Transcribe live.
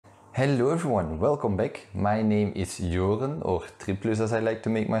Hello everyone, welcome back. My name is Joren, or Triplus as I like to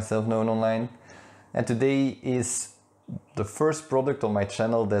make myself known online. And today is the first product on my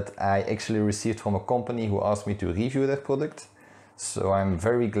channel that I actually received from a company who asked me to review their product. So I'm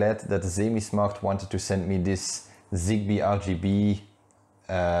very glad that Zemismart wanted to send me this Zigbee RGB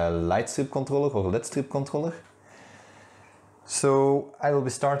light strip controller or LED strip controller. So I will be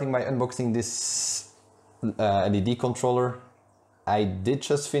starting by unboxing this LED controller. I did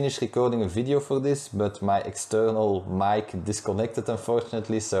just finish recording a video for this, but my external mic disconnected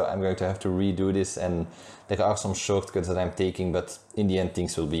unfortunately, so I'm going to have to redo this, and there are some shortcuts that I'm taking, but in the end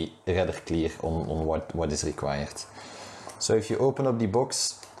things will be rather clear on what is required. So if you open up the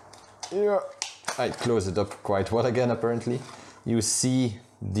box, yeah, I close it up quite well again apparently, you see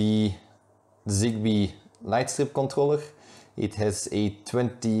the Zigbee light strip controller. It has a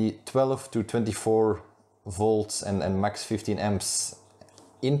 12 to 24 volts and max 15 amps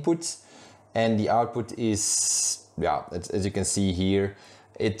input, and the output is, yeah, as you can see here,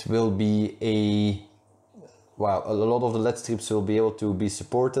 it will be a lot of the LED strips will be able to be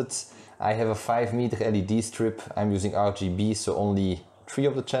supported. I have a 5 meter LED strip. I'm using RGB, so only 3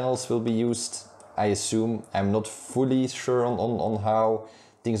 of the channels will be used, I assume. I'm not fully sure on how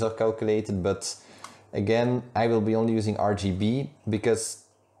things are calculated, but again, I will be only using RGB because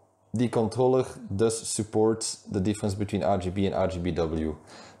the controller does support the difference between RGB and RGBW.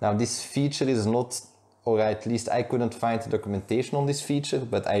 Now this feature is not, or at least I couldn't find the documentation on this feature,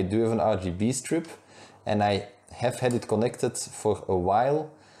 but I do have an RGB strip and I have had it connected for a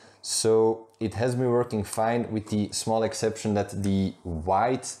while. So it has been working fine, with the small exception that the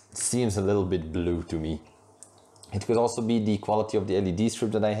white seems a little bit blue to me. It could also be the quality of the LED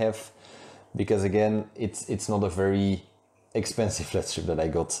strip that I have, because again, it's not a very expensive LED strip that I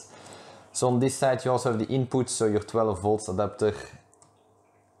got. So on this side you also have the input, so your 12 volts adapter,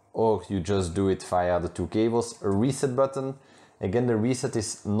 or you just do it via the 2 cables. A reset button. Again, the reset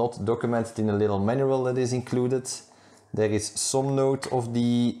is not documented in a little manual that is included. There is some note of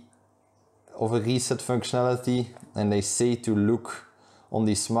a reset functionality, and they say to look on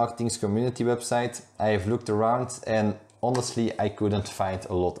the SmartThings community website. I have looked around and honestly I couldn't find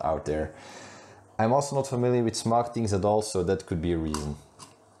a lot out there. I'm also not familiar with SmartThings at all, so that could be a reason.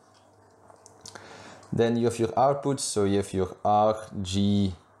 Then you have your outputs, so you have your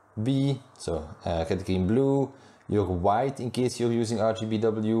RGB, so red, green, blue, your white in case you're using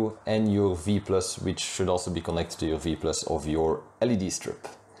RGBW, and your V+, which should also be connected to your V+ of your LED strip.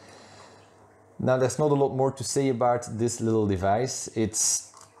 Now there's not a lot more to say about this little device.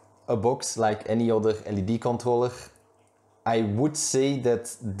 It's a box like any other LED controller. I would say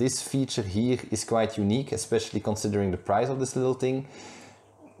that this feature here is quite unique, especially considering the price of this little thing,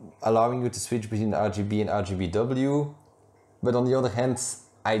 allowing you to switch between RGB and RGBW. But on the other hand,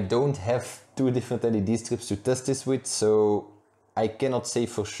 I don't have 2 different LED strips to test this with, so I cannot say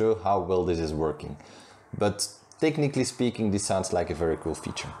for sure how well this is working. But technically speaking, this sounds like a very cool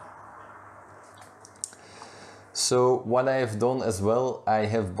feature. So what I have done as well, I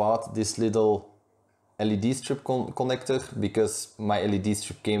have bought this little LED strip connector, because my LED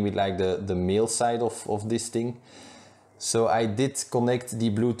strip came with like the male side of this thing. So I did connect the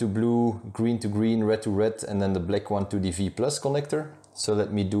blue to blue, green to green, red to red, and then the black one to the V+ connector. So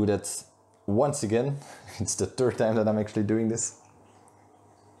let me do that once again. It's the 3rd time that I'm actually doing this.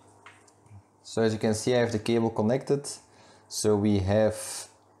 So as you can see, I have the cable connected. So we have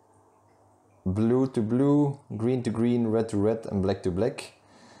blue to blue, green to green, red to red, and black to black,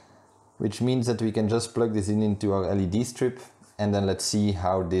 which means that we can just plug this into our LED strip, and then let's see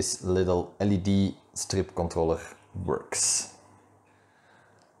how this little LED strip controller works.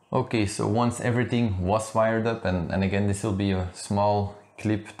 Okay, so once everything was wired up, and again this will be a small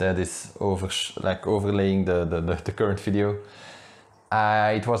clip that is overlaying the current video,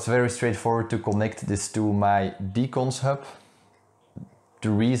 it was very straightforward to connect this to my Deconz hub. The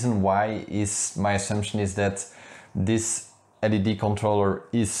reason why is, my assumption is that this LED controller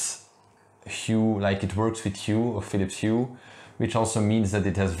is Hue, like it works with Hue or Philips Hue, which also means that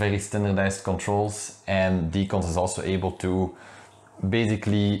it has very standardized controls, and Deconz is also able to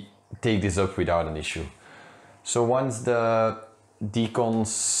basically take this up without an issue. So once the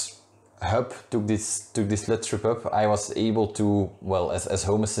Deconz hub took this LED strip up, I was able to, well, as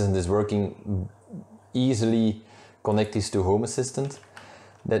HomeAssistant is working, easily connect this to HomeAssistant.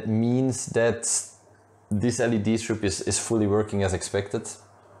 That means that this LED strip is fully working as expected.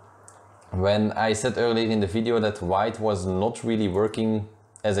 When I said earlier in the video that white was not really working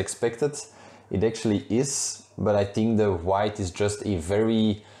as expected, it actually is, but I think the white is just a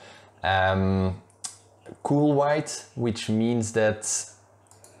very cool white, which means that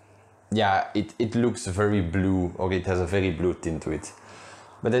yeah, it looks very blue, or it has a very blue tint to it.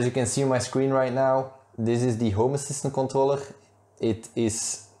 But as you can see on my screen right now, this is the HomeAssistant controller. It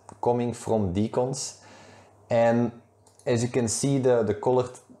is coming from Deconz, and as you can see, the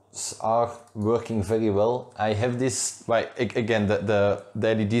colors are working very well. I have this, again, the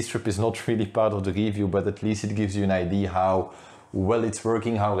LED strip is not really part of the review, but at least it gives you an idea how well it's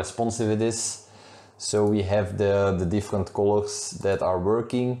working, how responsive it is. So we have the different colors that are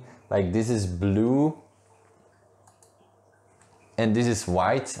working. Like this is blue and this is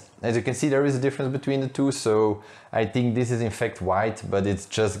white. As you can see, there is a difference between the two. So I think this is in fact white, but it's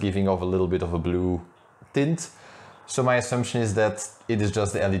just giving off a little bit of a blue tint. So my assumption is that it is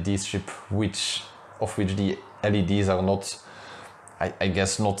just the LED strip, of which the LEDs are not, I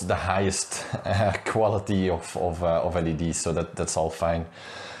guess, not the highest quality of LEDs. So that's all fine.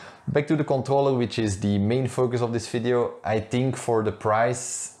 Back to the controller, which is the main focus of this video. I think for the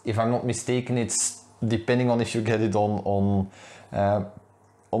price, if I'm not mistaken, it's depending on if you get it on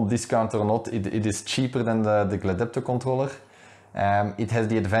discount or not, it is cheaper than the Gledepto controller. It has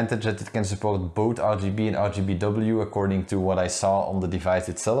the advantage that it can support both RGB and RGBW according to what I saw on the device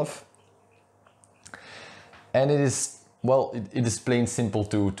itself. And it is, well, it is plain simple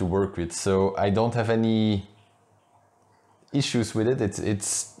to work with, so I don't have any issues with it.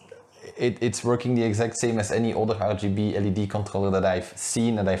 It's working the exact same as any other RGB LED controller that I've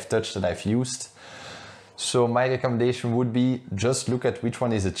seen, that I've touched, that I've used. So my recommendation would be just look at which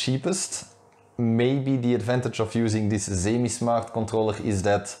one is the cheapest. Maybe the advantage of using this Zemismart controller is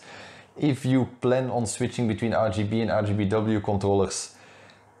that if you plan on switching between RGB and RGBW controllers,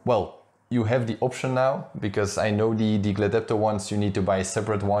 well, you have the option now, because I know the Gledepto ones, you need to buy a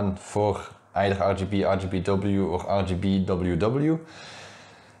separate one for either RGB RGBW or RGBWW.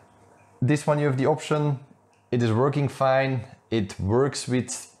 This one you have the option. It is working fine. It works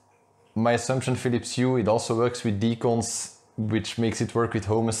with, my assumption, Philips Hue. It also works with Deconz, which makes it work with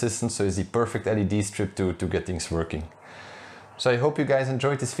HomeAssistant, so it's the perfect LED strip to get things working. So I hope you guys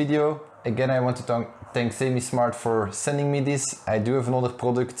enjoyed this video. Again, I want to thank Zemismart for sending me this. I do have another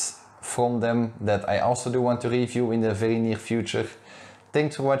product from them that I also do want to review in the very near future.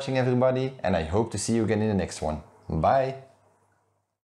 Thanks for watching, everybody, and I hope to see you again in the next one. Bye!